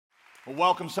Well,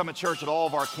 welcome Summit Church at all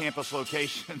of our campus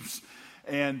locations.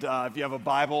 And if you have a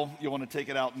Bible, you want to take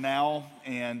it out now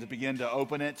and begin to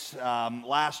open it.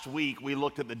 Last week, we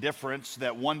looked at the difference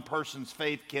that one person's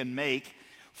faith can make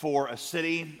for a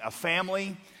city, a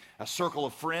family, a circle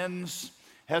of friends.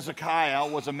 Hezekiah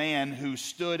was a man who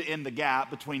stood in the gap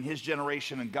between his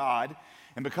generation and God.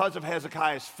 And because of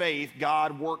Hezekiah's faith,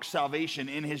 God worked salvation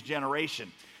in his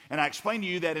generation. And I explained to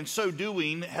you that in so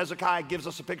doing, Hezekiah gives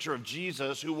us a picture of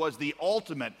Jesus, who was the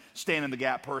ultimate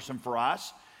stand-in-the-gap person for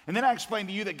us. And then I explained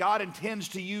to you that God intends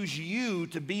to use you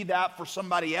to be that for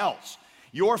somebody else.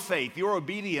 Your faith, your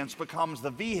obedience becomes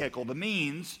the vehicle, the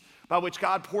means by which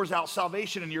God pours out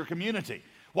salvation in your community.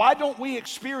 Why don't we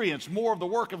experience more of the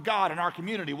work of God in our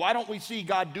community? Why don't we see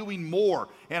God doing more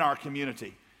in our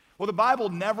community? Well, the Bible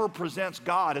never presents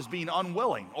God as being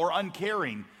unwilling or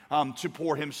uncaring to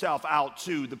pour himself out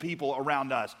to the people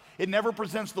around us. It never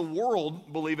presents the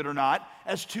world, believe it or not,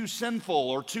 as too sinful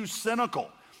or too cynical.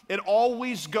 It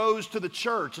always goes to the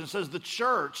church and says the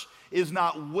church is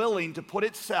not willing to put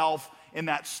itself in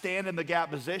that stand-in-the-gap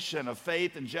position of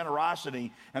faith and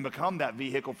generosity and become that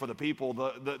vehicle for the people.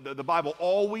 The Bible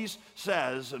always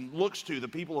says and looks to the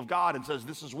people of God and says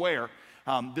this is where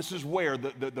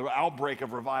the outbreak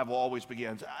of revival always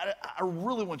begins. I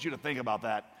really want you to think about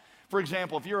that. For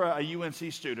example, if you're a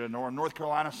UNC student or a North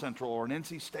Carolina Central or an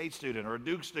NC State student or a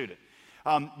Duke student,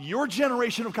 your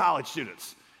generation of college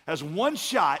students has one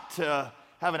shot to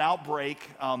have an outbreak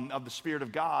of the Spirit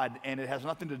of God, and it has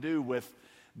nothing to do with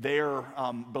their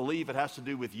belief. It has to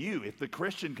do with you. If the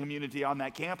Christian community on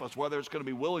that campus, whether it's going to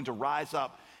be willing to rise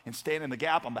up and stand in the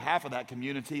gap on behalf of that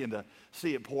community and to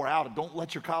see it pour out, and don't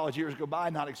let your college years go by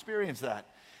and not experience that.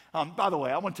 By the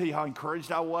way, I want to tell you how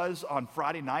encouraged I was on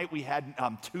Friday night. We had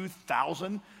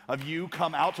 2,000 of you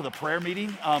come out to the prayer meeting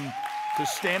to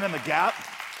stand in the gap.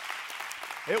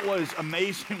 It was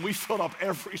amazing. We filled up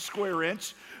every square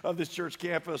inch of this church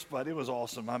campus, but it was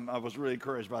awesome. I was really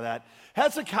encouraged by that.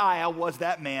 Hezekiah was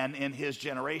that man in his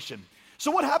generation.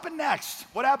 So what happened next?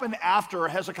 What happened after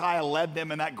Hezekiah led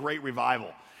them in that great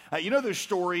revival? You know those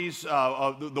stories,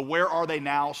 the Where Are They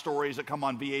Now stories that come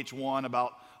on VH1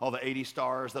 about all the 80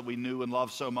 stars that we knew and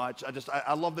loved so much.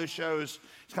 I love those shows.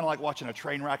 It's kind of like watching a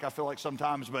train wreck, I feel like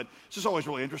sometimes, but it's just always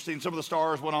really interesting. Some of the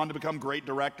stars went on to become great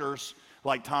directors,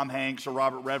 like Tom Hanks or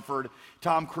Robert Redford.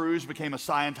 Tom Cruise became a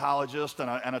Scientologist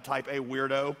and a type A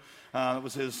weirdo. That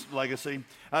was his legacy.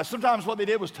 Sometimes what they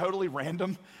did was totally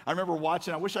random. I remember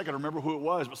watching, I wish I could remember who it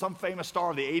was, but some famous star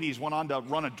of the 80s went on to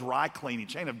run a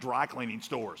chain of dry cleaning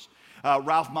stores.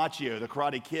 Ralph Macchio, the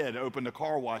Karate Kid, opened a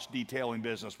car wash detailing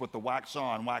business with the wax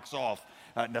on, wax off.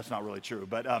 That's not really true,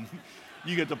 but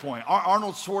you get the point.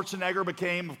 Arnold Schwarzenegger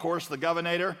became, of course, the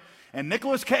Governator. And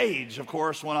Nicolas Cage, of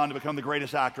course, went on to become the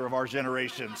greatest actor of our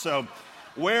generation. So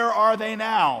where are they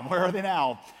now? Where are they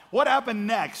now? What happened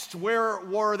next? Where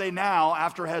were they now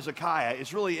after Hezekiah?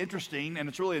 It's really interesting and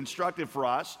it's really instructive for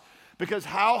us because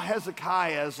how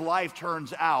Hezekiah's life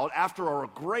turns out after a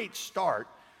great start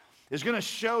is going to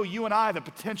show you and I the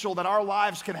potential that our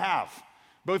lives can have,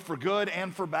 both for good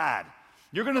and for bad.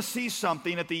 You're going to see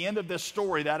something at the end of this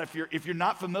story that if you're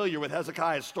not familiar with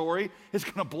Hezekiah's story, it's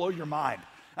going to blow your mind.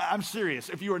 I'm serious.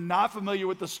 If you are not familiar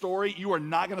with the story, you are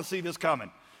not going to see this coming.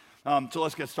 So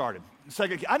let's get started.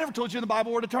 I never told you in the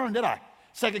Bible where to turn, did I?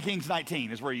 2 Kings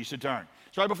 19 is where you should turn.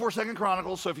 It's right before 2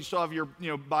 Chronicles, so if you still have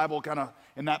your Bible kind of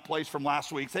in that place from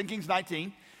last week, 2 Kings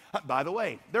 19. By the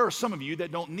way, there are some of you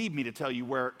that don't need me to tell you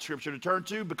where scripture to turn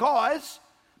to because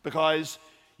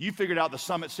you figured out the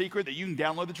summit secret that you can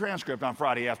download the transcript on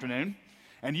Friday afternoon.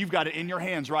 And you've got it in your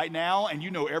hands right now, and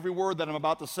you know every word that I'm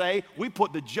about to say. We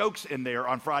put the jokes in there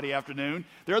on Friday afternoon.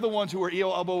 They're the ones who are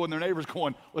elbowing their neighbors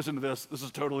going, listen to this is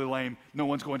totally lame, no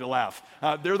one's going to laugh.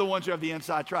 They're the ones who have the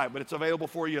inside track, but it's available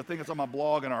for you. I think it's on my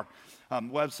blog and our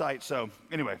website. So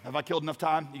anyway, have I killed enough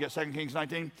time? You got 2 Kings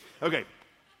 19? Okay.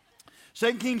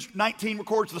 2 Kings 19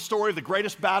 records the story of the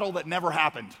greatest battle that never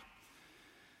happened.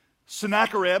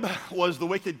 Sennacherib was the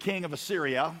wicked king of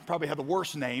Assyria, probably had the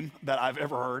worst name that I've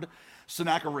ever heard.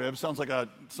 Sennacherib sounds like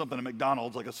something at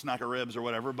McDonald's, like a snack of ribs or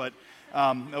whatever, but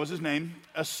that was his name.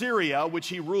 Assyria, which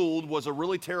he ruled, was a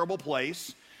really terrible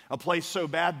place, a place so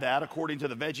bad that, according to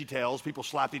the VeggieTales, people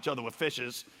slapped each other with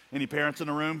fishes. Any parents in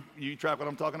the room? You track what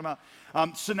I'm talking about?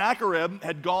 Sennacherib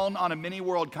had gone on a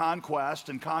mini-world conquest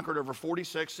and conquered over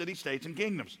 46 city-states and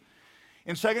kingdoms.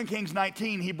 In 2 Kings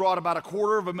 19, he brought about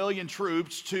 250,000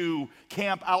 troops to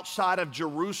camp outside of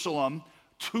Jerusalem,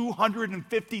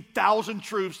 250,000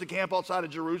 troops to camp outside of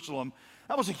Jerusalem.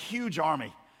 That was a huge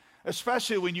army,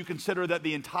 especially when you consider that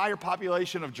the entire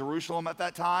population of Jerusalem at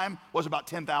that time was about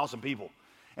 10,000 people.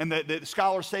 And the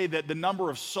scholars say that the number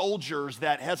of soldiers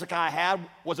that Hezekiah had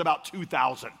was about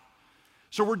 2,000.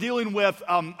 So we're dealing with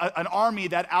an army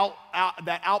that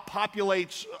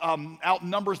outpopulates,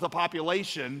 outnumbers the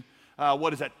population,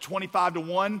 25 to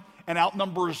 1, and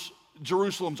outnumbers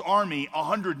Jerusalem's army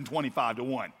 125 to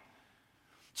 1.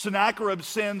 Sennacherib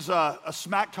sends a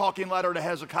smack-talking letter to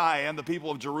Hezekiah and the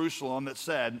people of Jerusalem that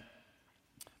said,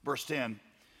 verse 10,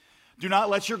 "Do not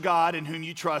let your God in whom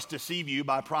you trust deceive you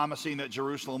by promising that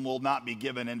Jerusalem will not be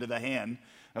given into the hand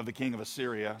of the king of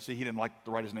Assyria." See, he didn't like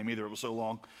to write his name either. It was so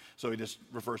long. So he just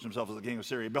refers to himself as the king of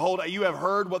Assyria. "Behold, you have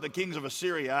heard what the kings of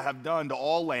Assyria have done to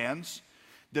all lands,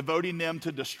 devoting them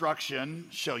to destruction.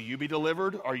 Shall you be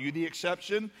delivered? Are you the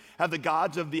exception? Have the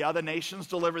gods of the other nations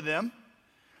delivered them?"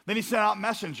 Then he sent out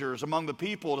messengers among the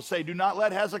people to say, "Do not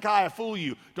let Hezekiah fool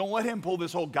you. Don't let him pull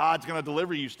this whole God's going to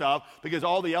deliver you stuff, because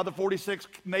all the other 46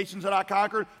 nations that I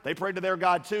conquered, they prayed to their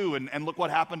God too, and look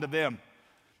what happened to them.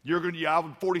 I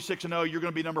was 46-0, you're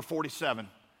going to be number 47.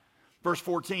 Verse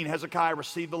 14, Hezekiah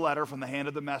received the letter from the hand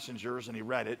of the messengers, and he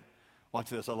read it. Watch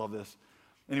this, I love this.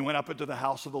 "And he went up into the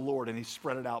house of the Lord, and he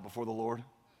spread it out before the Lord."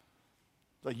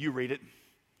 Like, you read it.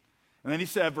 "And then he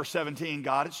said," verse 17,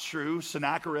 "God, it's true,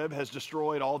 Sennacherib has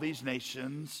destroyed all these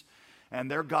nations and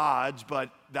their gods,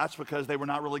 but that's because they were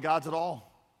not really gods at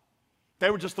all. They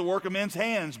were just the work of men's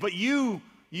hands. But you,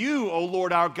 O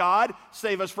Lord our God,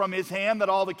 save us from his hand, that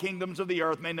all the kingdoms of the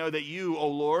earth may know that you, O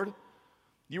Lord,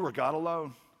 you are God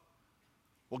alone."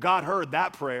 Well, God heard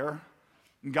that prayer.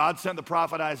 And God sent the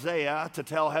prophet Isaiah to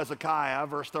tell Hezekiah,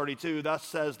 verse 32, "Thus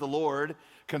says the Lord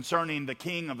concerning the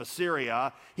king of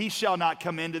Assyria, he shall not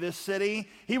come into this city.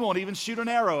 He won't even shoot an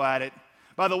arrow at it.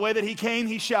 By the way that he came,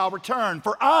 he shall return.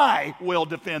 For I will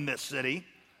defend this city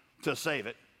to save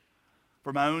it,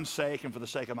 for my own sake and for the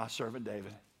sake of my servant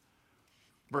David."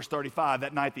 Verse 35,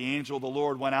 "That night the angel of the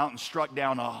Lord went out and struck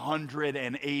down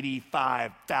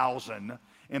 185,000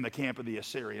 in the camp of the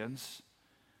Assyrians,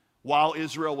 while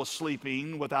Israel was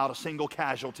sleeping without a single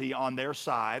casualty on their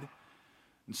side."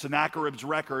 And Sennacherib's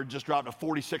record just dropped to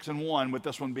 46-1, with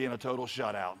this one being a total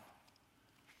shutout.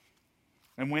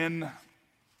 "And when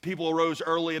people arose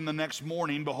early in the next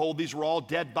morning, behold, these were all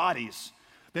dead bodies.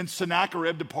 Then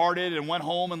Sennacherib departed and went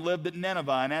home and lived at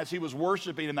Nineveh. And as he was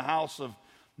worshiping in the house of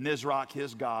Nisroch,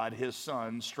 his god, his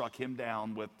son struck him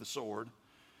down with the sword."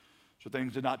 So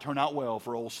things did not turn out well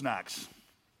for old Snacks.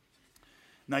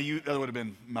 Now, that would have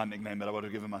been my nickname that I would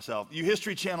have given myself. You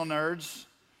History Channel nerds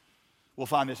will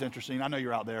find this interesting. I know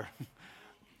you're out there.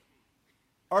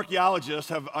 Archaeologists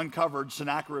have uncovered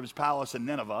Sennacherib's palace in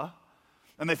Nineveh,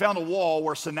 and they found a wall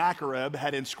where Sennacherib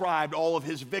had inscribed all of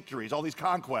his victories, all these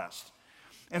conquests.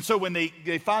 And so when they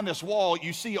find this wall,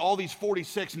 you see all these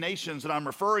 46 nations that I'm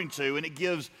referring to, and it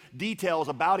gives details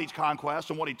about each conquest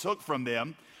and what he took from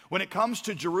them. When it comes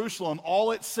to Jerusalem,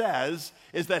 all it says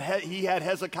is that he had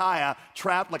Hezekiah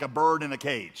trapped like a bird in a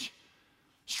cage.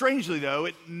 Strangely, though,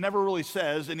 it never really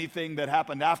says anything that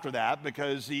happened after that,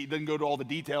 because he didn't go to all the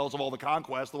details of all the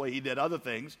conquests the way he did other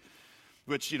things,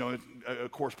 which,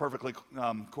 of course, perfectly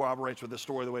corroborates with this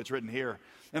story the way it's written here.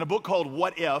 In a book called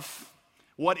What If,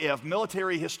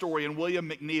 military historian William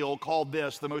McNeill called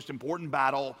this the most important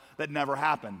battle that never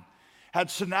happened. Had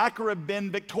Sennacherib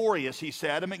been victorious, he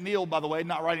said, and McNeill, by the way,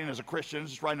 not writing as a Christian,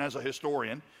 just writing as a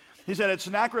historian, he said, had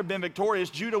Sennacherib been victorious,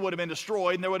 Judah would have been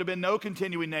destroyed, and there would have been no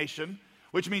continuing nation,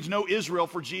 which means no Israel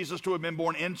for Jesus to have been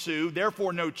born into,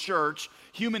 therefore no church.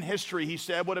 Human history, he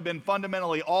said, would have been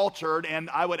fundamentally altered, and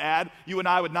I would add, you and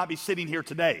I would not be sitting here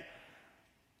today.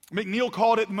 McNeill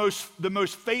called it the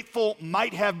most faithful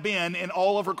might have been in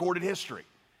all of recorded history.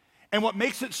 And what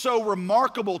makes it so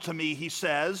remarkable to me, he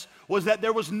says, was that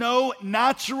there was no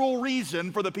natural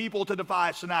reason for the people to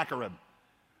defy Sennacherib.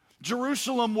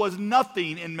 Jerusalem was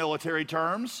nothing in military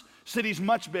terms. Cities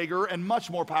much bigger and much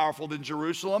more powerful than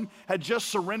Jerusalem had just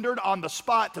surrendered on the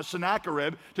spot to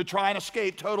Sennacherib to try and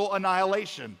escape total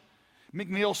annihilation.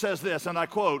 McNeill says this, and I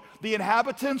quote, "The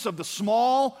inhabitants of the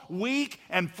small, weak,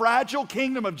 and fragile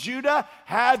kingdom of Judah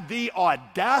had the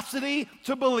audacity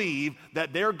to believe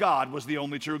that their God was the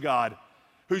only true God,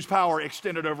 whose power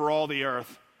extended over all the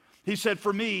earth." He said,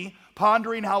 "For me,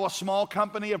 pondering how a small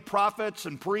company of prophets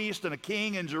and priests and a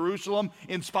king in Jerusalem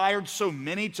inspired so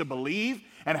many to believe,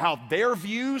 and how their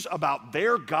views about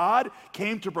their God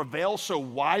came to prevail so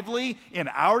widely in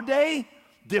our day,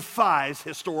 defies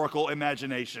historical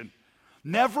imagination.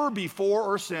 Never before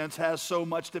or since has so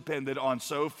much depended on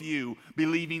so few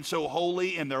believing so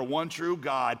wholly in their one true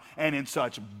God and in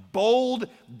such bold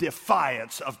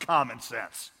defiance of common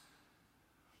sense."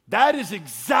 That is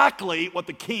exactly what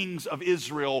the kings of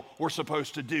Israel were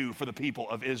supposed to do for the people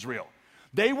of Israel.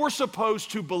 They were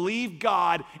supposed to believe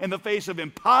God in the face of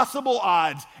impossible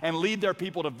odds and lead their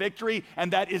people to victory,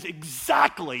 and that is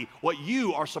exactly what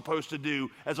you are supposed to do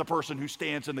as a person who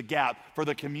stands in the gap for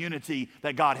the community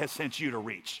that God has sent you to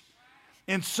reach.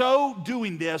 In so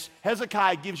doing this,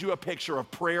 Hezekiah gives you a picture of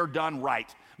prayer done right.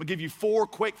 I'm going to give you 4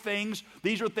 quick things.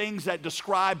 These are things that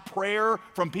describe prayer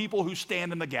from people who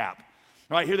stand in the gap.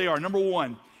 All right, here they are. Number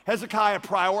 1, Hezekiah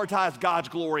prioritized God's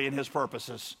glory and his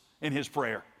purposes in his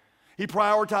prayer. He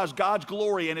prioritized God's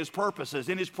glory and his purposes.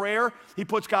 In his prayer, he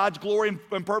puts God's glory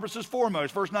and purposes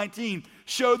foremost. Verse 19,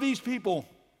 show these people,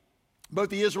 both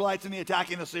the Israelites and the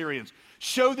attacking Assyrians,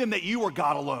 show them that you are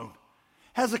God alone.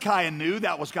 Hezekiah knew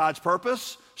that was God's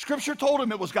purpose. Scripture told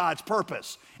him it was God's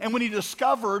purpose. And when he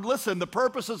discovered, listen, the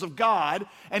purposes of God,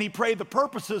 and he prayed the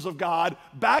purposes of God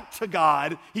back to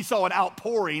God, he saw an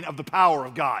outpouring of the power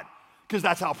of God, because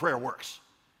that's how prayer works.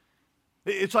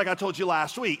 It's like I told you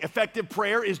last week. Effective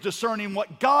prayer is discerning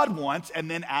what God wants and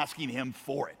then asking him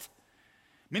for it.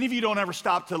 Many of you don't ever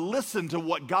stop to listen to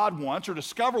what God wants or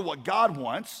discover what God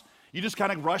wants. You just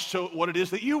kind of rush to what it is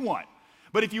that you want.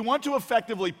 But if you want to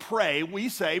effectively pray, we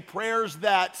say prayers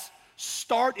that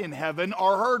start in heaven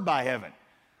are heard by heaven.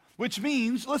 Which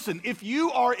means, listen, if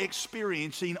you are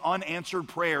experiencing unanswered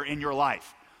prayer in your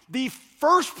life, the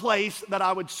first place that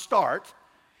I would start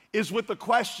is with the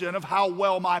question of how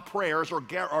well my prayers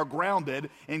are grounded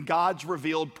in God's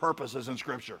revealed purposes in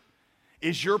Scripture.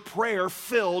 Is your prayer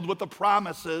filled with the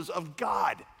promises of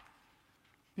God?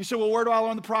 You say, well, where do I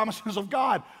learn the promises of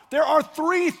God? There are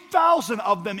 3,000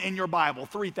 of them in your Bible,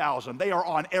 3,000. They are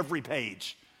on every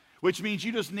page, which means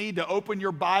you just need to open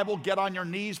your Bible, get on your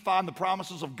knees, find the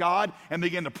promises of God, and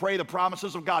begin to pray the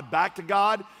promises of God back to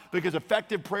God, because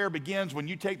effective prayer begins when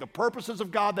you take the purposes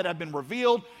of God that have been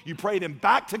revealed, you pray them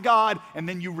back to God, and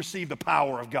then you receive the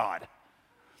power of God.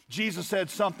 Jesus said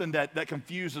something that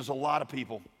confuses a lot of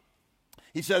people.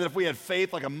 He said that if we had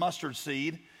faith like a mustard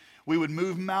seed, we would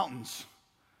move mountains.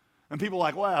 And people are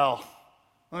like, well,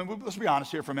 let's be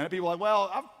honest here for a minute. People are like, well,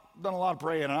 I've done a lot of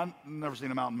praying, and I've never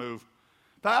seen a mountain move.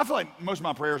 But I feel like most of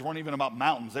my prayers weren't even about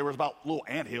mountains. They were about little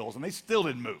anthills, and they still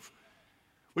didn't move.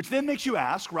 Which then makes you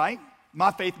ask, right?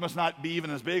 My faith must not be even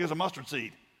as big as a mustard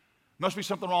seed. Must be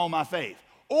something wrong with my faith.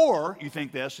 Or you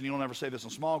think this, and you don't ever say this in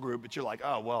small group, but you're like,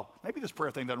 oh, well, maybe this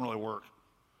prayer thing doesn't really work.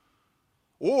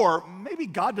 Or maybe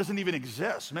God doesn't even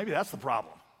exist. Maybe that's the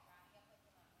problem.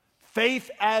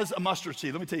 Faith as a mustard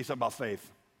seed. Let me tell you something about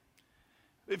faith.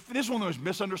 This is one of those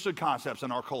misunderstood concepts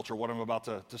in our culture, what I'm about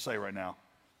to say right now.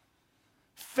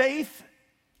 Faith,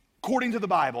 according to the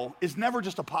Bible, is never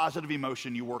just a positive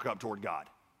emotion you work up toward God.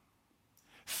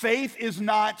 Faith is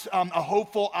not a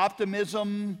hopeful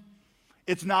optimism.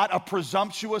 It's not a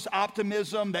presumptuous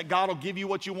optimism that God will give you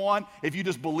what you want if you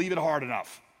just believe it hard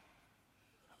enough.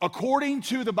 According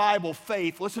to the Bible,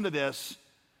 faith, listen to this,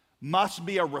 must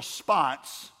be a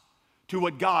response to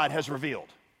what God has revealed.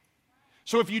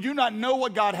 So if you do not know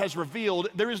what God has revealed,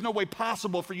 there is no way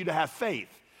possible for you to have faith.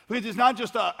 Because it's not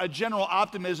just a general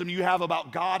optimism you have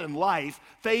about God and life.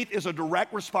 Faith is a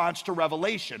direct response to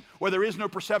revelation. Where there is no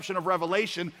perception of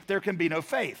revelation, there can be no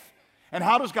faith. And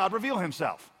how does God reveal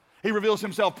himself? He reveals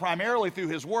himself primarily through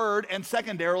his word and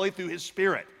secondarily through his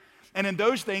spirit. And in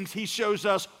those things, he shows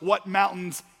us what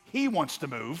mountains he wants to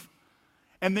move.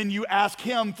 And then you ask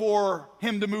him for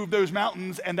him to move those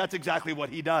mountains, and that's exactly what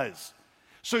he does.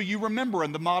 So you remember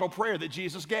in the model prayer that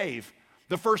Jesus gave,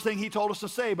 the first thing he told us to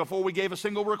say before we gave a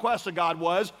single request to God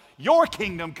was, your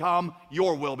kingdom come,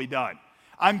 your will be done.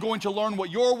 I'm going to learn what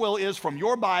your will is from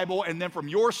your Bible and then from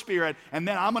your spirit, and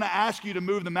then I'm going to ask you to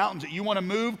move the mountains that you want to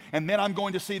move, and then I'm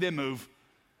going to see them move.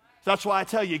 That's why I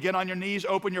tell you, get on your knees,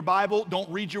 open your Bible, don't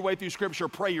read your way through Scripture,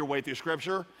 pray your way through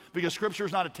Scripture, because Scripture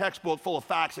is not a textbook full of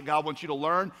facts that God wants you to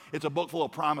learn. It's a book full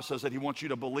of promises that he wants you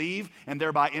to believe and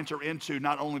thereby enter into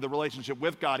not only the relationship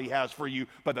with God he has for you,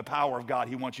 but the power of God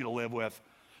he wants you to live with.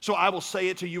 So I will say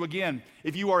it to you again.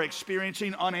 If you are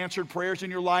experiencing unanswered prayers in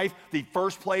your life, the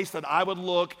first place that I would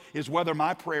look is whether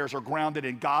my prayers are grounded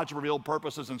in God's revealed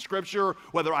purposes in Scripture,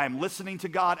 whether I am listening to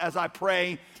God as I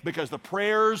pray, because the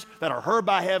prayers that are heard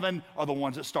by heaven are the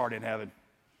ones that start in heaven.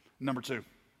 Number 2,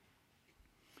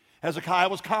 Hezekiah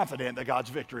was confident that God's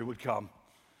victory would come.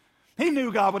 He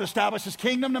knew God would establish his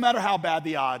kingdom no matter how bad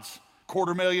the odds.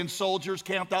 250,000 soldiers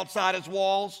camped outside his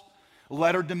walls, a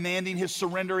letter demanding his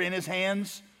surrender in his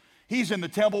hands. He's in the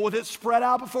temple with it spread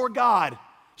out before God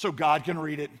so God can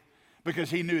read it,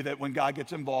 because he knew that when God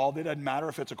gets involved, it doesn't matter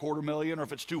if it's 250,000 or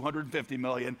if it's 250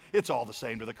 million. It's all the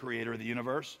same to the creator of the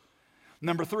universe.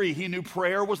 Number 3, he knew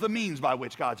prayer was the means by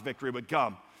which God's victory would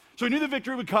come. So he knew the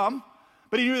victory would come,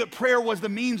 But he knew that prayer was the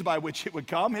means by which it would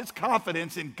come. His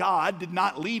confidence in God did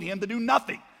not lead him to do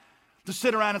nothing, to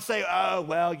sit around and say, oh,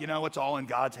 well, it's all in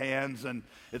God's hands and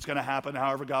it's going to happen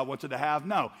however God wants it to have.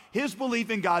 No, his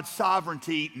belief in God's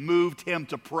sovereignty moved him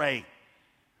to pray.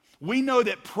 We know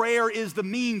that prayer is the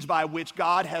means by which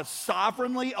God has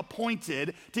sovereignly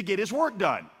appointed to get his work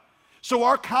done. So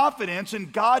our confidence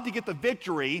in God to get the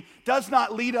victory does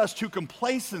not lead us to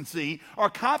complacency. Our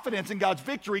confidence in God's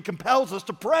victory compels us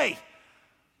to pray.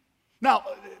 Now,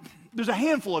 there's a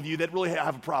handful of you that really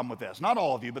have a problem with this. Not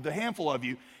all of you, but the handful of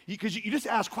you, because you just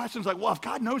ask questions like, well, if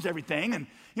God knows everything and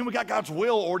we got God's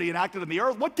will already enacted in the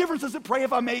earth, what difference does it pray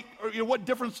if I make, or what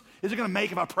difference is it going to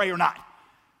make if I pray or not?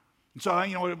 And so,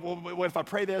 what if I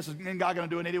pray this? Is God going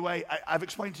to do it anyway? I've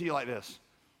explained to you like this.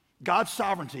 God's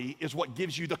sovereignty is what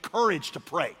gives you the courage to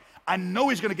pray. I know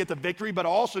he's going to get the victory, but I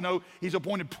also know he's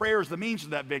appointed prayer as the means to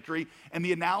that victory. And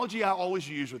the analogy I always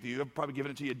use with you, I've probably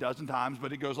given it to you a dozen times,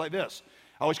 but it goes like this.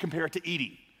 I always compare it to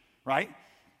eating, right?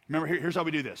 Remember, here's how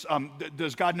we do this.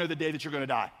 Does God know the day that you're going to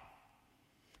die?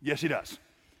 Yes, he does.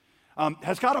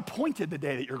 Has God appointed the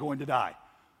day that you're going to die?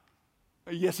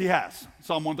 Yes, he has.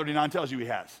 Psalm 139 tells you he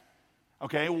has.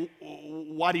 Okay,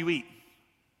 why do you eat?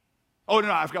 Oh,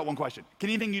 no, I've got one question. Can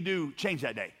anything you do change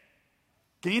that day?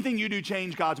 Can anything you do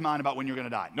change God's mind about when you're going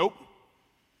to die? Nope.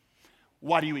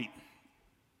 Why do you eat?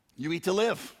 You eat to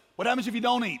live. What happens if you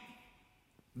don't eat?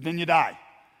 Then you die.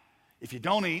 If you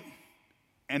don't eat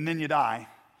and then you die,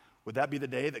 would that be the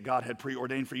day that God had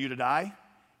preordained for you to die?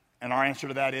 And our answer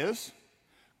to that is,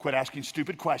 quit asking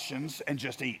stupid questions and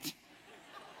just eat.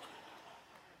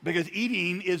 Because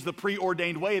eating is the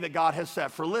preordained way that God has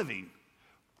set for living.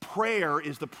 Prayer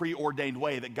is the preordained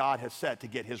way that God has set to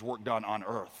get his work done on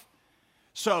earth.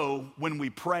 So when we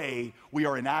pray, we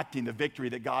are enacting the victory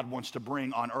that God wants to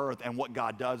bring on earth, and what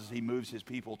God does is he moves his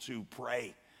people to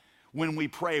pray. When we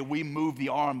pray, we move the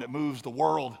arm that moves the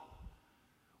world.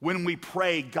 When we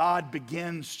pray, God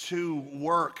begins to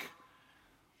work.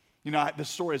 This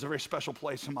story is a very special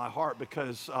place in my heart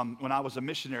because when I was a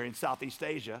missionary in Southeast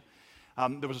Asia,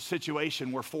 there was a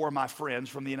situation where 4 of my friends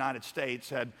from the United States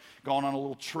had gone on a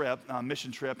little trip,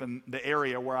 mission trip in the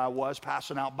area where I was,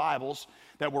 passing out Bibles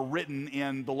that were written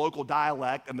in the local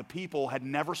dialect, and the people had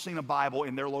never seen a Bible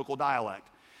in their local dialect.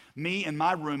 Me and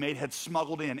my roommate had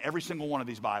smuggled in every single one of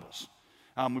these Bibles.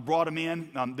 We brought them in.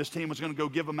 This team was going to go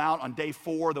give them out. On day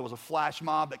 4, there was a flash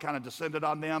mob that kind of descended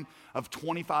on them of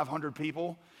 2,500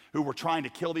 people who were trying to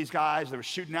kill these guys. They were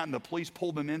shooting at them. The police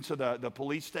pulled them into the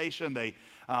police station. There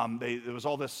was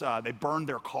all this, they burned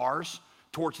their cars,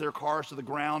 torched their cars to the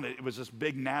ground. It was this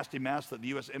big, nasty mess that the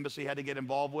U.S. Embassy had to get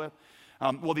involved with.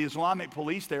 Well, the Islamic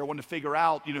police there wanted to figure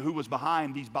out, who was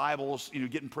behind these Bibles,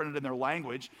 getting printed in their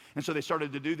language. And so they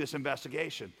started to do this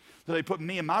investigation. So they put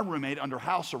me and my roommate under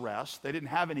house arrest. They didn't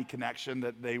have any connection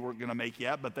that they were going to make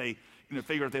yet, but they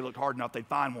figured if they looked hard enough, they'd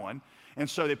find one. And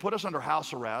so they put us under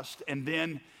house arrest, and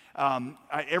then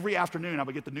every afternoon I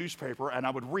would get the newspaper and I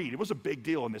would read. It was a big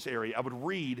deal in this area. I would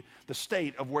read the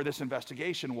state of where this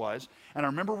investigation was. And I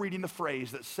remember reading the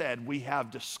phrase that said, we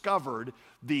have discovered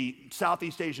the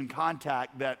Southeast Asian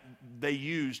contact that they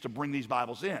used to bring these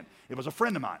Bibles in. It was a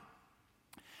friend of mine.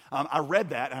 I read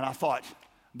that and I thought,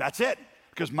 that's it.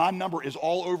 Because my number is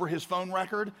all over his phone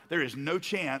record. There is no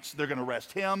chance they're going to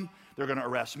arrest him. They're going to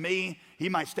arrest me. He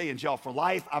might stay in jail for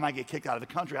life. I might get kicked out of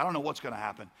the country. I don't know what's going to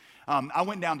happen. I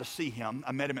went down to see him.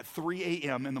 I met him at 3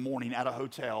 a.m. in the morning at a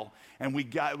hotel. And we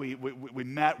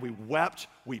met, we wept,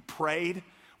 we prayed.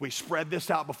 We spread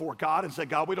this out before God and said,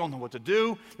 God, we don't know what to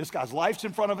do. This guy's life's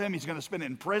in front of him. He's going to spend it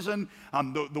in prison.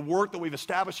 The work that we've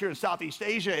established here in Southeast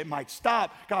Asia, it might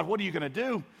stop. God, what are you going to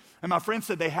do? And my friend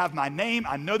said, they have my name.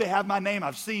 I know they have my name.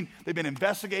 They've been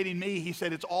investigating me. He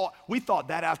said, we thought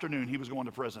that afternoon he was going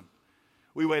to prison.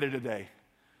 We waited a day.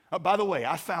 By the way,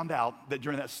 I found out that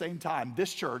during that same time,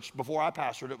 this church, before I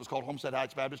pastored, it was called Homestead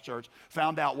Heights Baptist Church,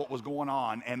 found out what was going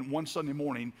on. And one Sunday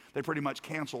morning, they pretty much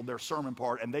canceled their sermon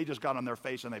part, and they just got on their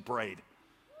face and they prayed.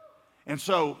 And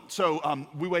so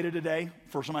we waited a day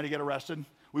for somebody to get arrested.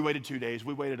 We waited 2 days.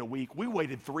 We waited a week. We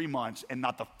waited 3 months, and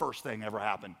not the first thing ever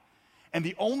happened. And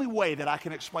the only way that I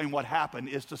can explain what happened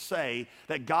is to say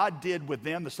that God did with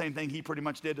them the same thing he pretty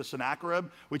much did to Sennacherib,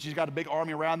 which he's got a big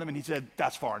army around them, and he said,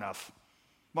 that's far enough.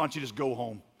 Why don't you just go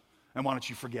home, and why don't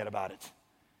you forget about it?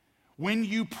 When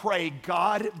you pray,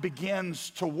 God begins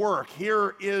to work.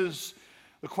 Here is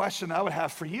the question I would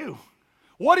have for you.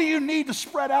 What do you need to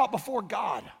spread out before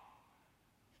God?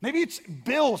 Maybe it's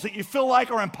bills that you feel like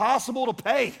are impossible to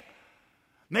pay.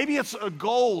 Maybe it's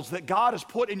goals that God has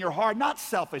put in your heart, not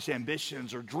selfish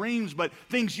ambitions or dreams, but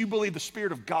things you believe the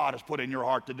Spirit of God has put in your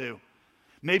heart to do.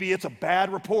 Maybe it's a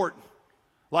bad report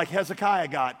like Hezekiah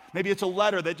got. Maybe it's a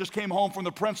letter that just came home from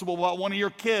the principal about one of your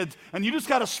kids, and you just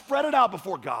got to spread it out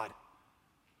before God.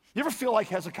 You ever feel like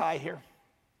Hezekiah here?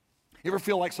 You ever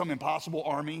feel like some impossible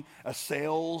army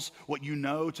assails what you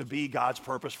know to be God's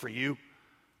purpose for you?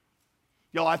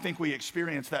 Y'all, I think we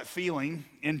experience that feeling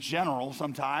in general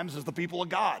sometimes as the people of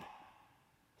God.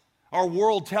 Our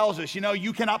world tells us,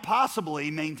 you cannot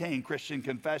possibly maintain Christian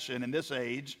confession in this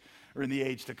age or in the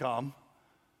age to come.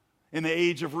 In the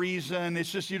age of reason, you're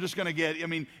just going to get,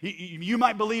 you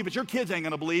might believe, but your kids ain't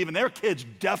going to believe, and their kids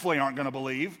definitely aren't going to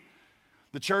believe.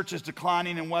 The church is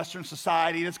declining in Western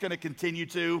society, and it's going to continue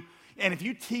to. And if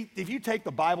you take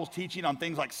the Bible's teaching on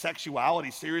things like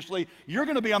sexuality seriously, you're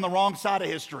going to be on the wrong side of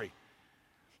history.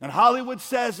 And Hollywood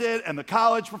says it, and the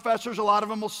college professors, a lot of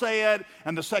them will say it,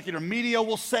 and the secular media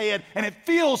will say it, and it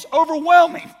feels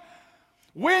overwhelming.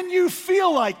 When you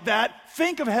feel like that,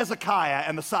 think of Hezekiah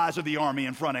and the size of the army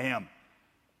in front of him.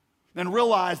 And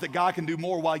realize that God can do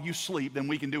more while you sleep than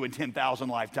we can do in 10,000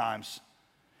 lifetimes.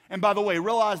 And by the way,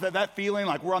 realize that feeling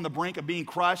like we're on the brink of being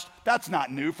crushed, that's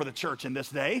not new for the church in this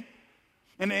day.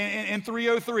 In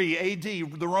 303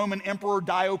 AD, the Roman Emperor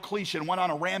Diocletian went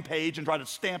on a rampage and tried to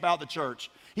stamp out the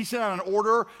church. He sent out an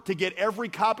order to get every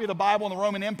copy of the Bible in the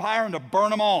Roman Empire and to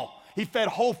burn them all. He fed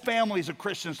whole families of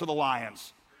Christians to the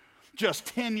lions. Just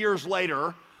 10 years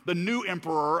later, the new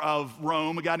emperor of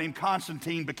Rome, a guy named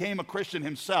Constantine, became a Christian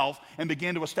himself and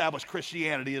began to establish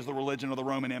Christianity as the religion of the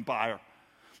Roman Empire.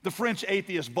 The French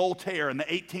atheist Voltaire in the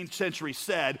 18th century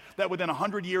said that within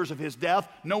 100 years of his death,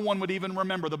 no one would even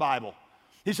remember the Bible.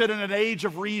 He said in an age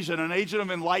of reason, an age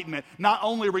of enlightenment, not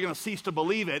only are we going to cease to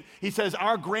believe it, he says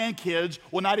our grandkids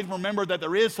will not even remember that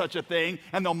there is such a thing,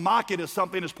 and they'll mock it as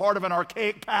something as part of an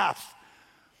archaic past.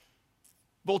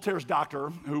 Voltaire's doctor,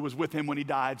 who was with him when he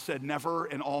died, said, "Never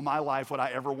in all my life would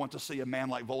I ever want to see a man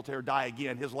like Voltaire die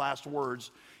again." His last words,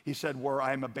 he said, were,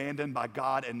 "I am abandoned by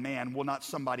God and man. Will not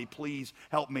somebody please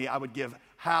help me? I would give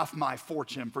half my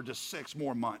fortune for just 6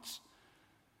 more months."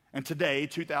 And today,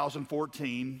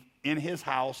 2014, in his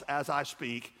house, as I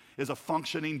speak, is a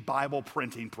functioning Bible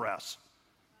printing press.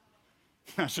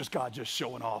 That's just God just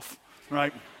showing off,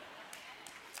 right?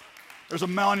 There's a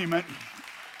monument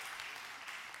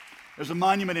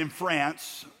in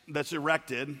France that's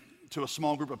erected to a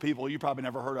small group of people you probably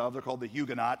never heard of. They're called the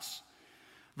Huguenots.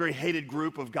 Very hated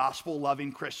group of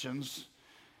gospel-loving Christians.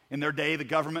 In their day, the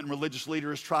government and religious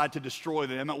leaders tried to destroy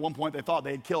them. At one point, they thought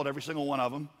they had killed every single one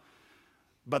of them.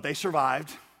 But they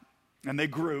survived, and they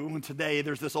grew. And today,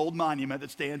 there's this old monument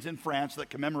that stands in France that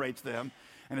commemorates them.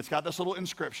 And it's got this little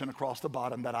inscription across the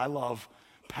bottom that I love.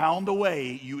 "Pound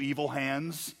away, you evil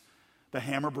hands. The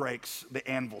hammer breaks, the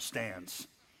anvil stands."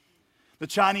 The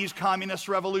Chinese Communist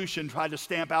Revolution tried to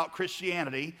stamp out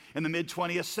Christianity in the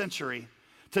mid-20th century.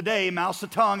 Today, Mao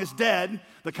Zedong is dead,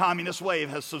 the communist wave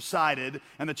has subsided,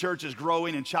 and the church is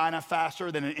growing in China faster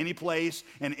than in any place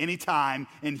and any time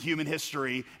in human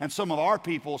history. And some of our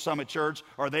people, Summit Church,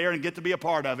 are there and get to be a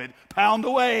part of it. Pound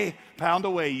away,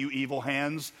 you evil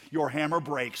hands. Your hammer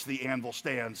breaks, the anvil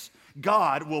stands.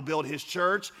 God will build his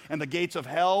church, and the gates of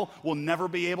hell will never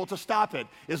be able to stop it.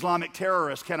 Islamic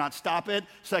terrorists cannot stop it.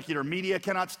 Secular media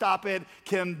cannot stop it.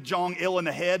 Kim Jong-il in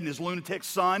the head and his lunatic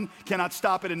son cannot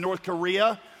stop it in North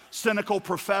Korea. Cynical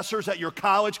professors at your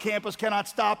college campus cannot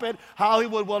stop it.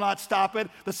 Hollywood will not stop it.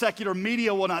 The secular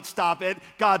media will not stop it.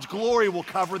 God's glory will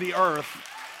cover the earth.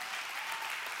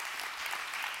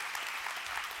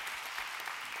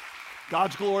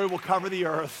 God's glory will cover the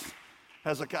earth.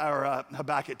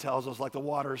 Habakkuk tells us, like the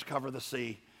waters cover the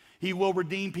sea. He will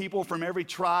redeem people from every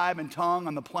tribe and tongue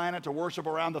on the planet to worship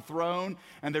around the throne,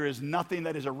 and there is nothing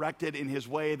that is erected in his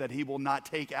way that he will not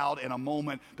take out in a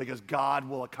moment, because God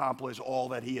will accomplish all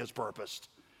that he has purposed.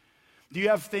 Do you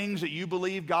have things that you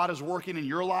believe God is working in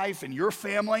your life and your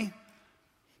family?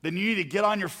 Then you need to get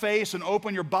on your face and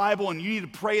open your Bible, and you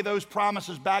need to pray those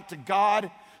promises back to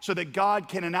God so that God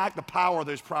can enact the power of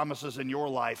those promises in your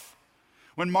life.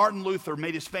 When Martin Luther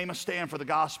made his famous stand for the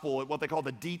gospel at what they call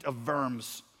the Diet of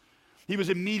Worms, he was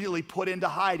immediately put into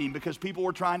hiding because people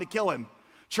were trying to kill him.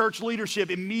 Church leadership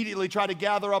immediately tried to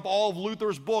gather up all of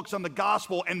Luther's books on the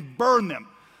gospel and burn them.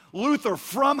 Luther,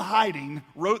 from hiding,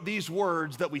 wrote these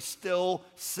words that we still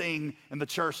sing in the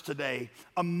church today.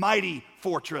 "A mighty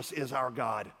fortress is our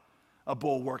God, a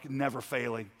bulwark never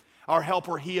failing. Our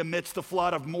helper he amidst the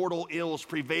flood of mortal ills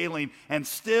prevailing, and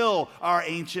still our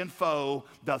ancient foe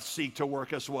doth seek to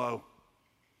work us woe.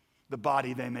 The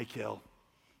body they may kill,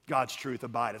 God's truth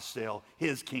abideth still.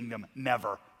 His kingdom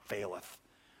never faileth."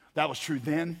 That was true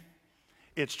then.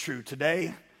 It's true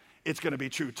today. It's going to be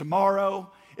true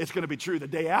tomorrow. it's going to be true. The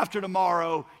day after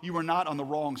tomorrow, you are not on the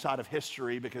wrong side of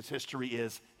history because history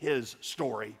is his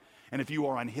story. And if you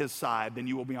are on his side, then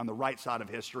you will be on the right side of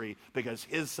history because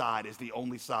his side is the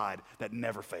only side that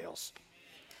never fails.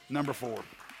 Number 4.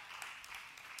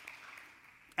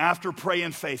 After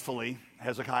praying faithfully,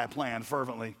 Hezekiah planned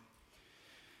fervently.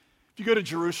 If you go to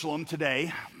Jerusalem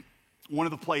today, one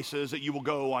of the places that you will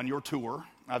go on your tour,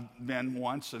 I've been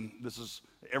once, and this is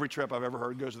every trip I've ever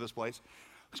heard goes to this place.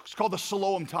 It's called the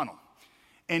Siloam Tunnel.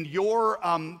 And your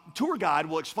tour guide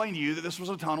will explain to you that this was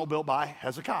a tunnel built by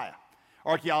Hezekiah.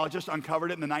 Archaeologists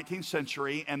uncovered it in the 19th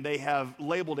century, and they have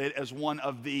labeled it as one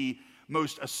of the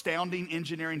most astounding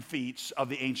engineering feats of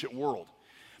the ancient world.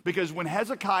 Because when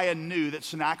Hezekiah knew that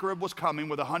Sennacherib was coming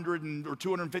with 100 or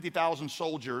 250,000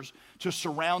 soldiers to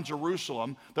surround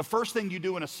Jerusalem, the first thing you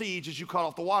do in a siege is you cut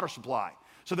off the water supply.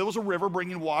 So there was a river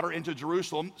bringing water into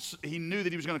Jerusalem. He knew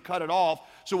that he was going to cut it off.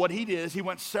 So what he did is he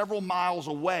went several miles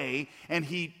away and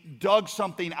he dug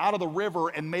something out of the river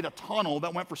and made a tunnel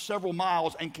that went for several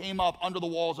miles and came up under the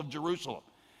walls of Jerusalem.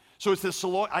 So it's this,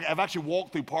 I've actually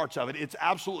walked through parts of it. It's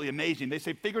absolutely amazing. They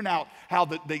say figuring out how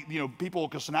people,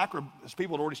 because Sennacherib's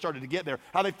people had already started to get there,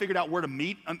 how they figured out where to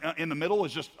meet in the middle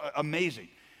is just amazing.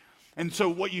 And so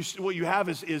what you have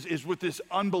is with this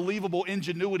unbelievable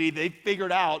ingenuity, they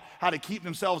figured out how to keep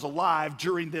themselves alive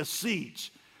during this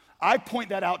siege. I point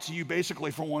that out to you basically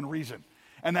for one reason,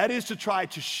 and that is to try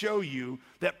to show you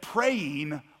that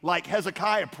praying like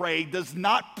Hezekiah prayed does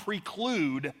not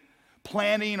preclude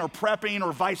planning or prepping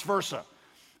or vice versa.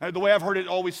 The way I've heard it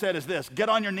always said is this: get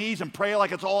on your knees and pray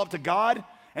like it's all up to God,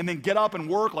 and then get up and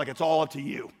work like it's all up to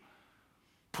you.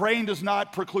 Praying does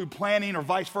not preclude planning or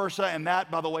vice versa, and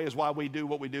that, by the way, is why we do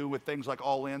what we do with things like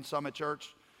All In Summit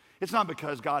Church. It's not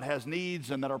because God has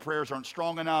needs and that our prayers aren't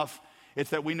strong enough. It's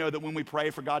that we know that when we pray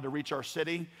for God to reach our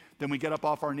city, then we get up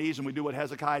off our knees and we do what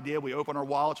Hezekiah did. We open our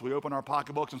wallets, we open our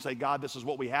pocketbooks and say, God, this is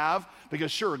what we have. Because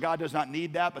sure, God does not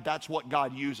need that, but that's what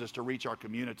God uses to reach our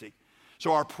community.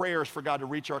 So our prayers for God to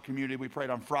reach our community, we prayed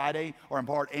on Friday, are in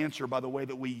part answered by the way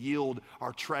that we yield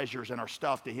our treasures and our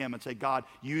stuff to him and say, God,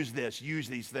 use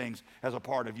these things as a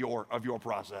part of your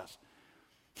process.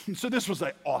 So this was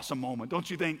an awesome moment,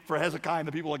 don't you think, for Hezekiah and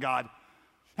the people of God?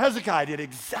 Hezekiah did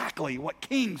exactly what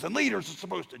kings and leaders are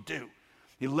supposed to do.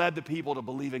 He led the people to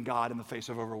believe in God in the face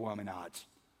of overwhelming odds.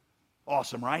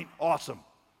 Awesome, right? Awesome.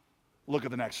 Look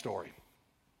at the next story.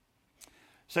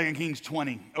 2 Kings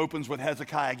 20 opens with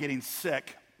Hezekiah getting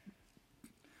sick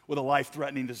with a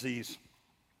life-threatening disease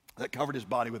that covered his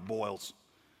body with boils.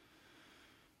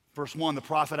 Verse 1, the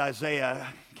prophet Isaiah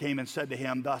came and said to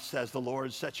him, thus says the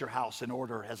Lord, set your house in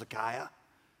order, Hezekiah,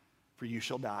 for you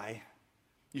shall die.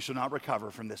 You shall not recover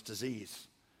from this disease.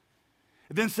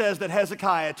 It then says that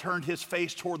Hezekiah turned his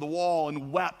face toward the wall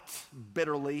and wept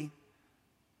bitterly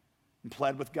and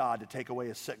pled with God to take away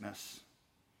his sickness.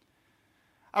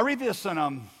 I read this and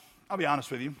I'll be honest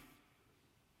with you,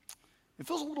 it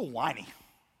feels a little whiny.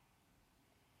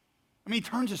 I mean, he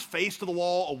turns his face to the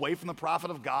wall away from the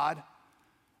prophet of God.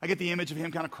 I get the image of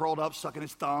him kind of curled up, sucking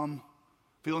his thumb,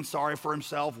 feeling sorry for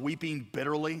himself, weeping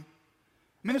bitterly.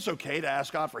 I mean, it's okay to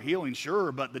ask God for healing,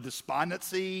 sure, but the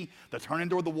despondency, the turning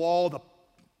toward the wall, the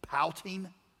pouting,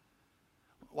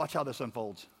 watch how this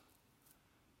unfolds.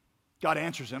 God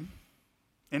answers him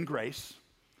in grace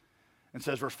and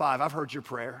says, verse 5, I've heard your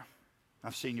prayer.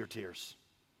 I've seen your tears.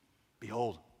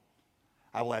 Behold,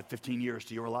 I will add 15 years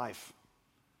to your life.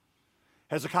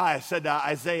 Hezekiah said to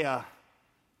Isaiah,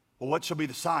 well, what shall be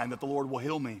the sign that the Lord will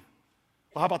heal me?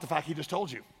 Well, how about the fact he just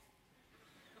told you?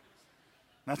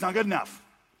 That's not good enough.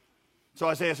 So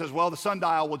Isaiah says, well, the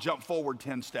sundial will jump forward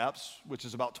 10 steps, which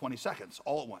is about 20 seconds,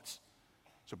 all at once.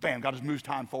 So bam, God just moves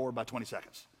time forward by 20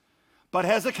 seconds. But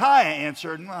Hezekiah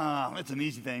answered, it's an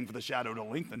easy thing for the shadow to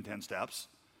lengthen 10 steps.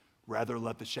 Rather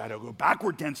let the shadow go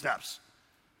backward 10 steps.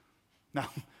 Now,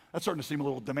 that's starting to seem a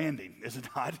little demanding, is it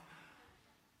not?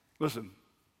 Listen,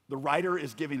 the writer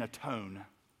is giving a tone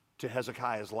to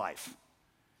Hezekiah's life.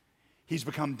 He's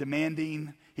become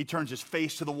demanding. He turns his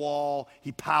face to the wall.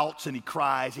 He pouts and he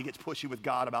cries. He gets pushy with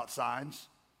God about signs.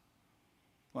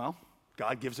 Well,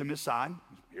 God gives him his sign.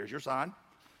 Here's your sign.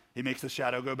 He makes the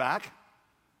shadow go back.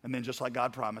 And then just like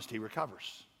God promised, he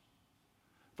recovers.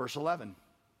 Verse 11.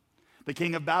 The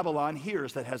king of Babylon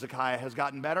hears that Hezekiah has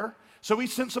gotten better. So he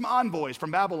sent some envoys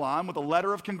from Babylon with a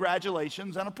letter of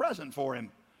congratulations and a present for him.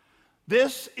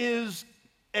 This is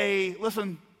a,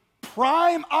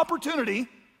 prime opportunity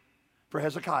for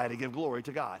Hezekiah to give glory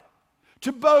to God,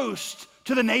 to boast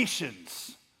to the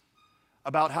nations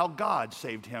about how God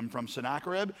saved him from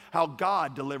Sennacherib, how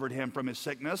God delivered him from his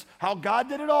sickness, how God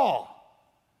did it all.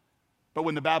 But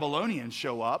when the Babylonians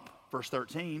show up, verse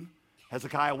 13,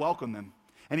 Hezekiah welcomed them,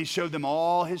 and he showed them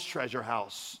all his treasure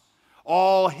house,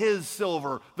 all his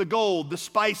silver, the gold, the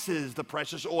spices, the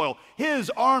precious oil, his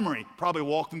armory. Probably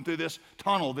walked them through this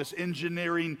tunnel, this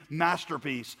engineering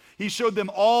masterpiece. He showed them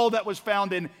all that was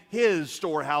found in his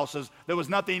storehouses. There was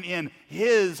nothing in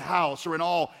his house or in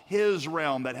all his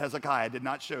realm that Hezekiah did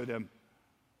not show them.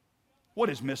 What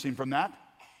is missing from that?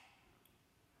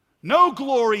 No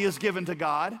glory is given to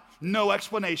God. No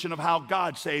explanation of how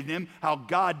God saved him, how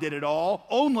God did it all.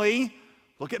 Only,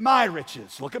 look at my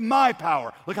riches. Look at my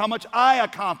power. Look how much I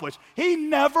accomplished. He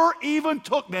never even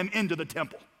took them into the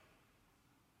temple.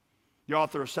 The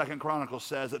author of 2 Chronicles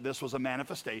says that this was a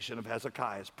manifestation of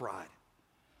Hezekiah's pride.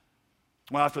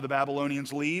 Well, after the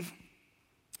Babylonians leave,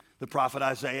 the prophet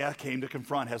Isaiah came to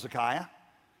confront Hezekiah.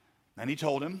 And he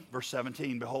told him, verse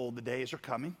 17, behold, the days are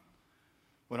coming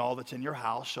when all that's in your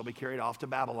house shall be carried off to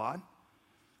Babylon.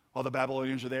 While the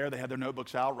Babylonians are there, they had their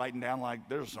notebooks out, writing down like,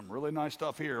 there's some really nice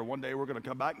stuff here. One day we're going to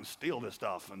come back and steal this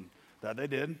stuff. And that they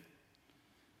did.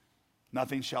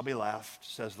 Nothing shall be left,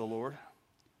 says the Lord.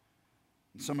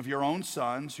 And some of your own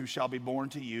sons who shall be born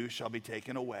to you shall be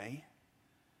taken away.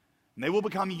 And they will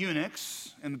become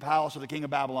eunuchs in the palace of the king of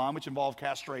Babylon, which involved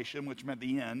castration, which meant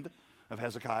the end of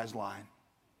Hezekiah's line.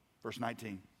 Verse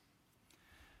 19.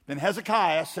 Then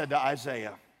Hezekiah said to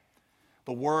Isaiah,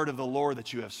 the word of the Lord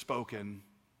that you have spoken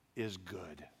is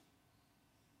good.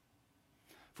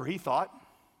 For he thought,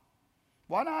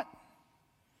 why not?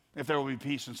 If there will be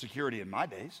peace and security in my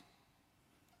days.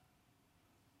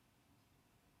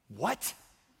 What?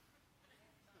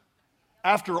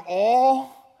 After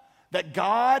all that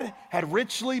God had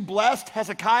richly blessed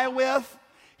Hezekiah with,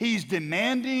 he's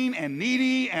demanding and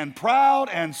needy and proud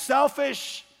and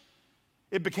selfish.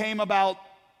 It became about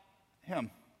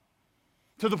him.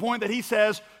 To the point that he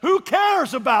says, who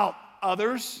cares about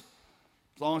others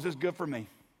as long as it's good for me?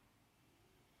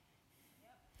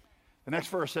 The next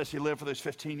verse says he lived for those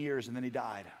 15 years and then he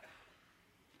died.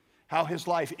 How his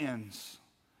life ends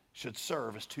should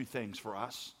serve as two things for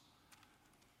us.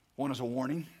 One is a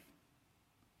warning,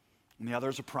 and the other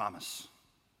is a promise.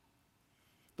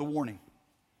 The warning.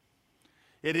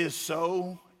 It is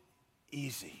so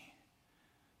easy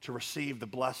to receive the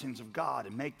blessings of God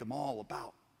and make them all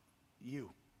about you.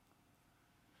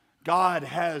 God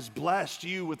has blessed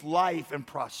you with life and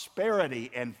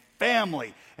prosperity and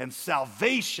family and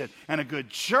salvation and a good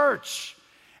church.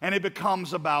 And it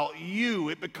becomes about you.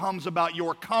 It becomes about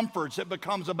your comforts. It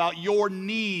becomes about your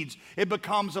needs. It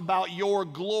becomes about your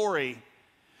glory.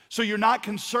 So you're not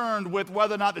concerned with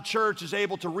whether or not the church is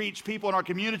able to reach people in our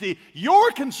community.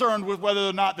 You're concerned with whether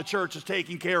or not the church is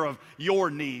taking care of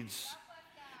your needs.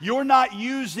 You're not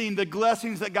using the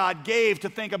blessings that God gave to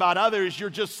think about others. You're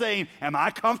just saying, am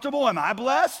I comfortable? Am I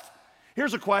blessed?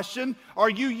 Here's a question. Are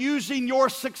you using your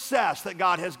success that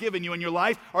God has given you in your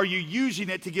life? Are you using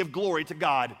it to give glory to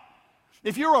God?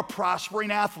 If you're a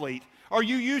prospering athlete, are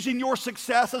you using your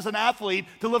success as an athlete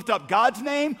to lift up God's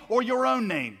name or your own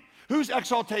name? Whose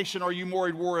exaltation are you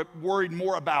worried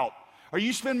more about? Are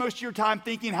you spend most of your time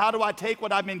thinking, how do I take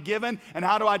what I've been given and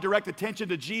how do I direct attention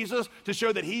to Jesus to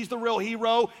show that he's the real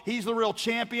hero, he's the real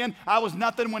champion? I was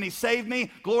nothing when he saved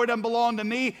me. Glory doesn't belong to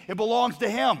me, it belongs to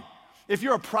him. If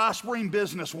you're a prospering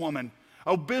businesswoman,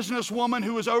 a businesswoman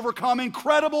who has overcome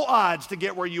incredible odds to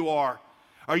get where you are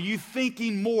you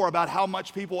thinking more about how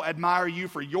much people admire you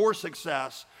for your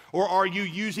success, or are you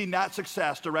using that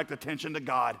success to direct attention to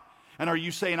God? And are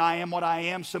you saying, I am what I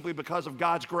am simply because of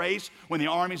God's grace? When the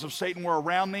armies of Satan were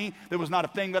around me, there was not a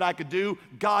thing that I could do.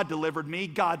 God delivered me.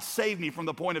 God saved me from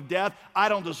the point of death. I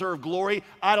don't deserve glory.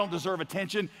 I don't deserve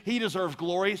attention. He deserves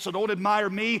glory. So don't admire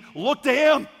me. Look to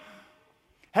him.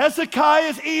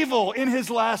 Hezekiah's evil in his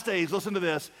last days, listen to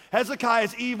this.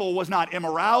 Hezekiah's evil was not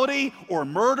immorality or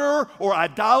murder or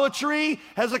idolatry.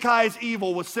 Hezekiah's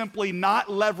evil was simply not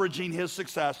leveraging his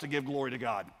success to give glory to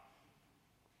God.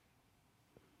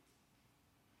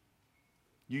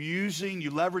 You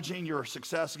leveraging your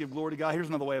success to give glory to God. Here's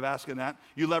another way of asking that.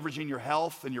 You leveraging your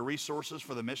health and your resources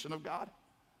for the mission of God.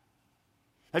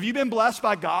 Have you been blessed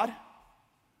by God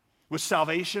with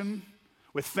salvation,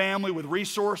 with family, with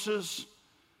resources?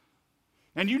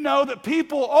 And you know that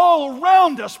people all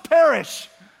around us perish.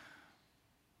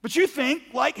 But you think,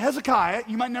 like Hezekiah,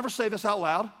 you might never say this out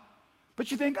loud,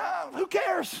 but you think, oh, who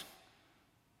cares?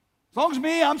 As long as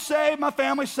me, I'm saved, my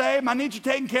family's saved, my needs are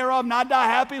taken care of, and I die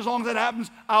happy, as long as that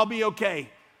happens, I'll be okay.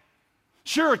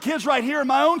 Sure, kids right here in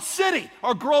my own city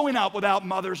are growing up without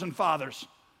mothers and fathers.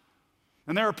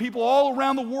 And there are people all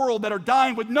around the world that are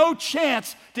dying with no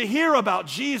chance to hear about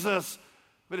Jesus,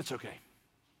 but it's okay.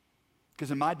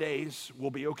 Because in my days,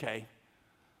 we'll be okay.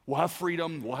 We'll have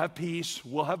freedom, we'll have peace,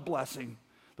 we'll have blessing.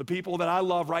 The people that I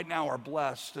love right now are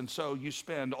blessed, and so you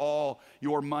spend all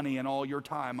your money and all your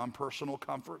time on personal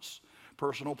comforts,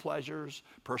 personal pleasures,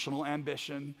 personal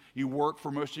ambition. You work for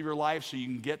most of your life so you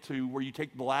can get to where you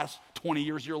take the last 20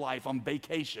 years of your life on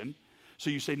vacation.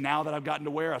 So you say, now that I've gotten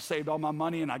to where I saved all my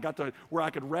money and I got to where I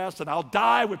could rest and I'll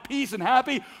die with peace and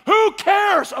happy. Who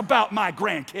cares about my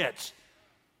grandkids?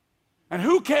 And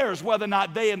who cares whether or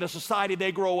not they in the society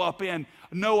they grow up in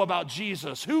know about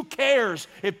Jesus? Who cares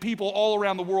if people all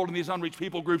around the world in these unreached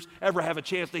people groups ever have a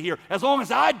chance to hear? As long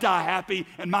as I die happy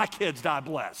and my kids die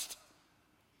blessed.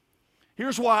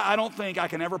 Here's why I don't think I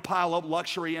can ever pile up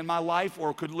luxury in my life,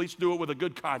 or could at least do it with a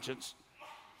good conscience.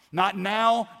 Not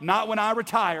now, not when I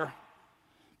retire,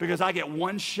 because I get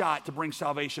one shot to bring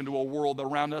salvation to a world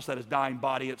around us that is dying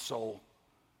body and soul.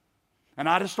 And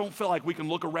I just don't feel like we can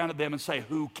look around at them and say,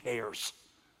 who cares?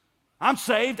 I'm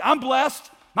saved, I'm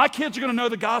blessed, my kids are going to know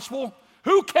the gospel.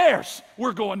 Who cares?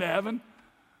 We're going to heaven.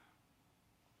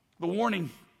 The warning,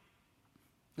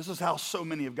 this is how so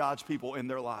many of God's people end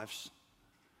their lives.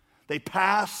 They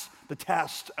pass the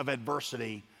test of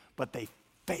adversity, but they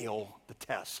fail the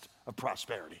test of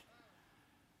prosperity.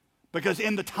 Because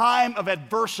in the time of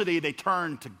adversity, they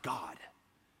turn to God.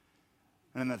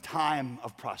 And in the time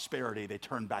of prosperity, they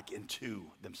turn back into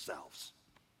themselves.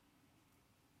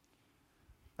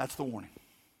 That's the warning.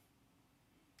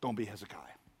 Don't be Hezekiah.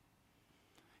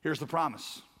 Here's the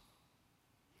promise.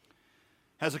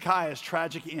 Hezekiah's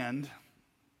tragic end,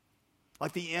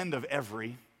 like the end of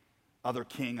every other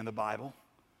king in the Bible,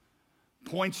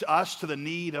 points us to the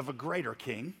need of a greater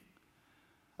king.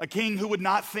 A king who would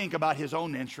not think about his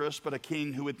own interest, but a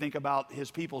king who would think about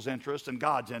his people's interest and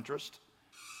God's interest.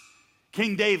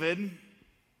 King David,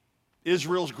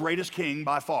 Israel's greatest king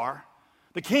by far,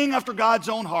 the king after God's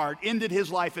own heart, ended his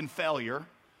life in failure,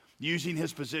 using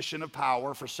his position of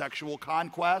power for sexual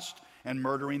conquest and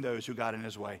murdering those who got in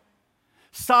his way.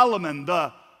 Solomon,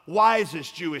 the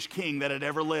wisest Jewish king that had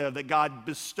ever lived, that God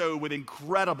bestowed with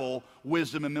incredible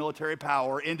wisdom and military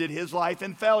power, ended his life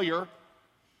in failure,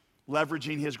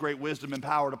 leveraging his great wisdom and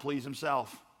power to please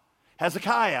himself.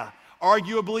 Hezekiah,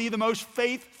 arguably the most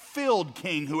faith-filled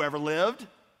king who ever lived,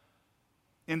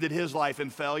 ended his life in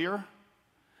failure,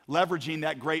 leveraging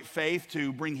that great faith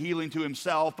to bring healing to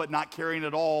himself, but not caring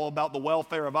at all about the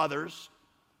welfare of others.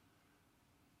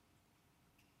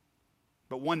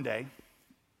 But one day,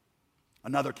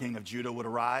 another king of Judah would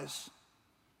arise.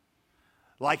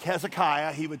 Like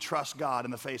Hezekiah, he would trust God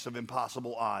in the face of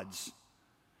impossible odds.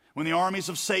 When the armies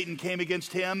of Satan came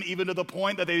against him, even to the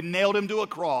point that they nailed him to a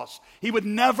cross, he would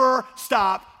never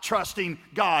stop trusting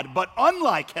God. But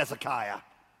unlike Hezekiah,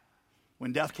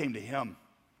 when death came to him,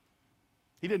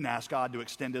 he didn't ask God to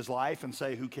extend his life and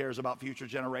say, who cares about future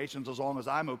generations as long as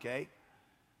I'm okay?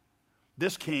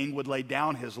 This king would lay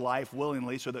down his life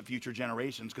willingly so that future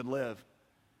generations could live.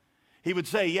 He would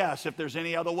say, yes, if there's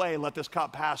any other way, let this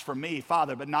cup pass from me,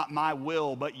 Father, but not my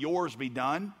will, but yours be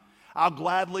done. I'll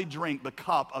gladly drink the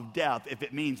cup of death if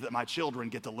it means that my children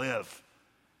get to live.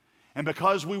 And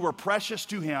because we were precious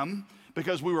to him,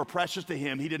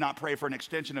 he did not pray for an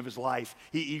extension of his life.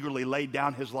 He eagerly laid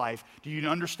down his life. Do you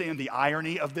understand the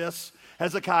irony of this?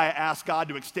 Hezekiah asked God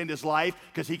to extend his life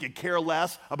because he could care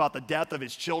less about the death of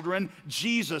his children.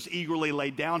 Jesus eagerly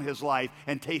laid down his life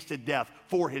and tasted death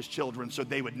for his children so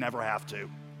they would never have to.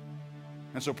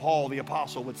 And so Paul the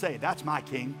apostle would say, that's my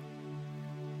king.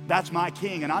 That's my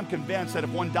king, and I'm convinced that if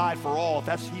one died for all,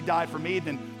 if he died for me,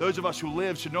 then those of us who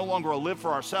live should no longer live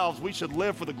for ourselves. We should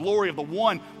live for the glory of the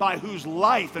one by whose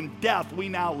life and death we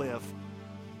now live.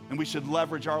 And we should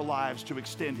leverage our lives to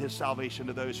extend his salvation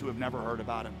to those who have never heard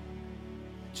about him.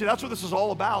 See, that's what this is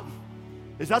all about.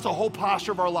 That's a whole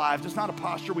posture of our lives. It's not a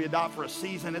posture we adopt for a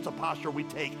season. It's a posture we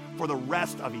take for the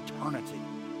rest of eternity.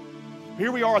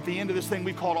 Here we are at the end of this thing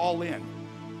we've called All In.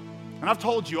 And I've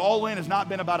told you, All In has not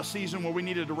been about a season where we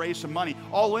needed to raise some money.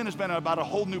 All In has been about a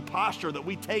whole new posture that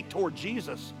we take toward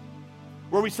Jesus,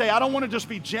 where we say, I don't want to just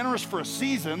be generous for a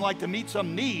season, like to meet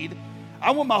some need. I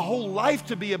want my whole life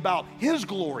to be about his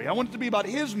glory. I want it to be about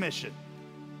his mission.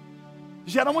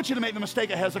 You see, I don't want you to make the mistake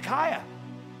of Hezekiah,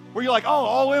 where you're like, oh,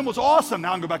 All In was awesome.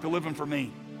 Now I'm going back to living for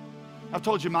me. I've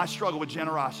told you my struggle with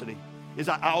generosity is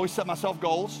I always set myself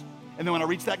goals, and then when I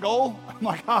reach that goal, I'm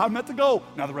like, I met the goal.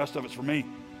 Now the rest of it's for me.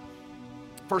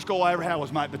 First goal I ever had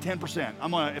was the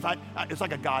 10%. It's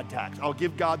like a God tax. I'll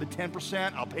give God the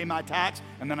 10%, I'll pay my tax,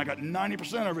 and then I got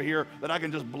 90% over here that I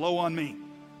can just blow on me.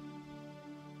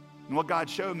 And what God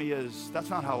showed me is that's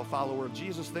not how a follower of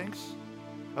Jesus thinks.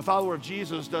 A follower of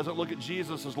Jesus doesn't look at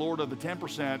Jesus as Lord of the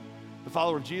 10%. The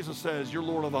follower of Jesus says, you're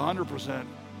Lord of the 100%.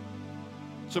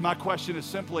 So my question is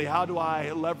simply, how do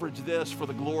I leverage this for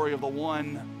the glory of the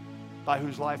one by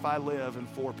whose life I live, and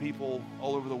for people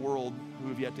all over the world who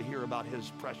have yet to hear about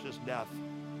his precious death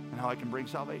and how I can bring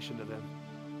salvation to them.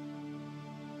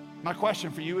 My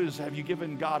question for you is, have you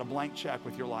given God a blank check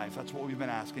with your life? That's what we've been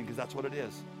asking, because that's what it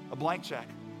is, a blank check.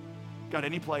 God,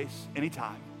 any place,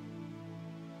 anytime.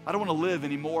 I don't want to live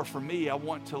anymore for me. I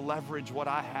want to leverage what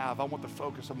I have. I want the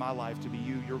focus of my life to be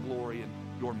you, your glory, and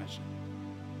your mission.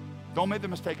 Don't make the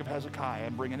mistake of Hezekiah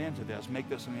and bring an end to this. Make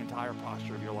this an entire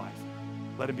posture of your life.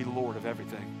 Let him be Lord of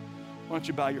everything. Why don't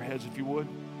you bow your heads, if you would,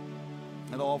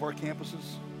 at all of our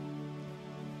campuses.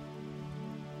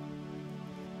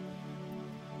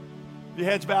 Your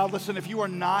heads bowed. Listen, if you are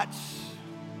not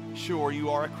sure you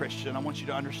are a Christian, I want you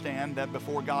to understand that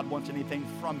before God wants anything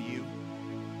from you,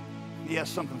 he has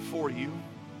something for you,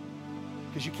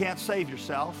 because you can't save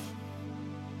yourself.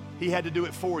 He had to do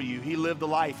it for you. He lived the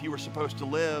life you were supposed to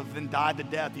live, then died the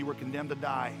death you were condemned to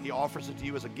die. He offers it to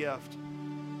you as a gift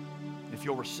if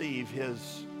you'll receive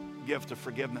his gift of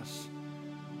forgiveness.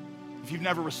 If you've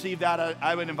never received that,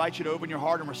 I would invite you to open your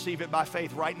heart and receive it by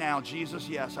faith right now. Jesus,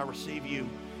 yes, I receive you.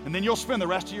 And then you'll spend the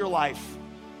rest of your life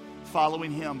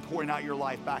following him, pouring out your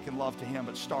life back in love to him,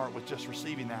 but start with just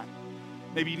receiving that.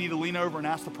 Maybe you need to lean over and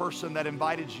ask the person that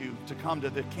invited you to come to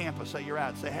the campus that you're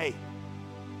at. Say, hey,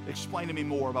 explain to me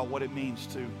more about what it means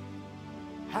to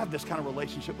have this kind of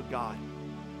relationship with God.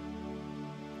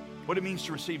 What it means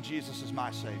to receive Jesus as my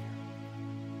Savior.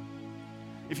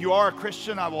 If you are a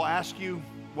Christian, I will ask you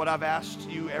what I've asked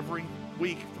you every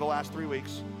week for the last 3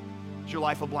 weeks. Is your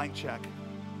life a blank check?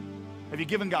 Have you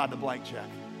given God the blank check?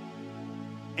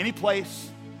 Any place,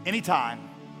 anytime,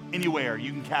 anywhere,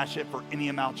 you can cash it for any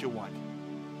amount you want.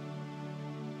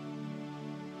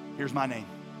 Here's my name.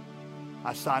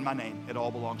 I sign my name. It all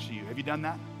belongs to you. Have you done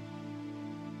that?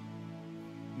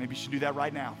 Maybe you should do that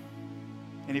right now.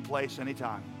 Any place,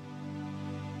 anytime.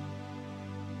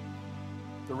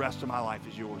 The rest of my life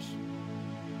is yours.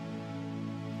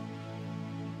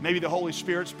 Maybe the Holy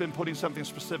Spirit's been putting something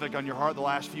specific on your heart the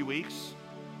last few weeks.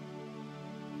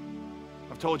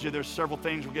 I've told you there's several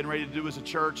things we're getting ready to do as a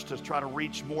church to try to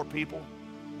reach more people.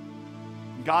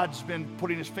 God's been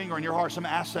putting his finger on your heart, some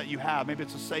asset you have. Maybe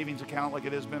it's a savings account like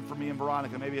it has been for me and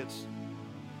Veronica. Maybe it's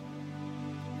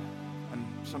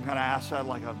some kind of asset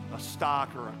like a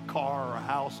stock or a car or a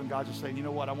house. And God's just saying, you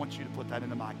know what? I want you to put that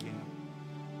into my kingdom.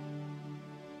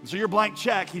 And so your blank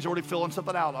check, he's already filling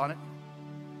something out on it.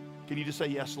 Can you just say,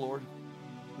 yes, Lord?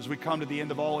 As we come to the end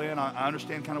of all in, I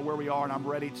understand kind of where we are, and I'm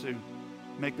ready to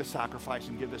make the sacrifice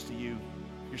and give this to you.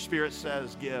 Your spirit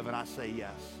says give, and I say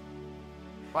yes.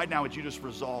 Right now, would you just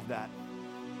resolve that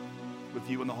with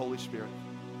you and the Holy Spirit?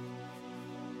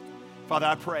 Father,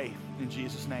 I pray in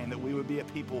Jesus' name that we would be a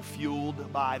people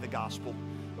fueled by the gospel,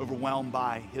 overwhelmed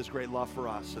by his great love for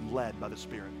us, and led by the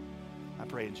Spirit. I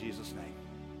pray in Jesus' name.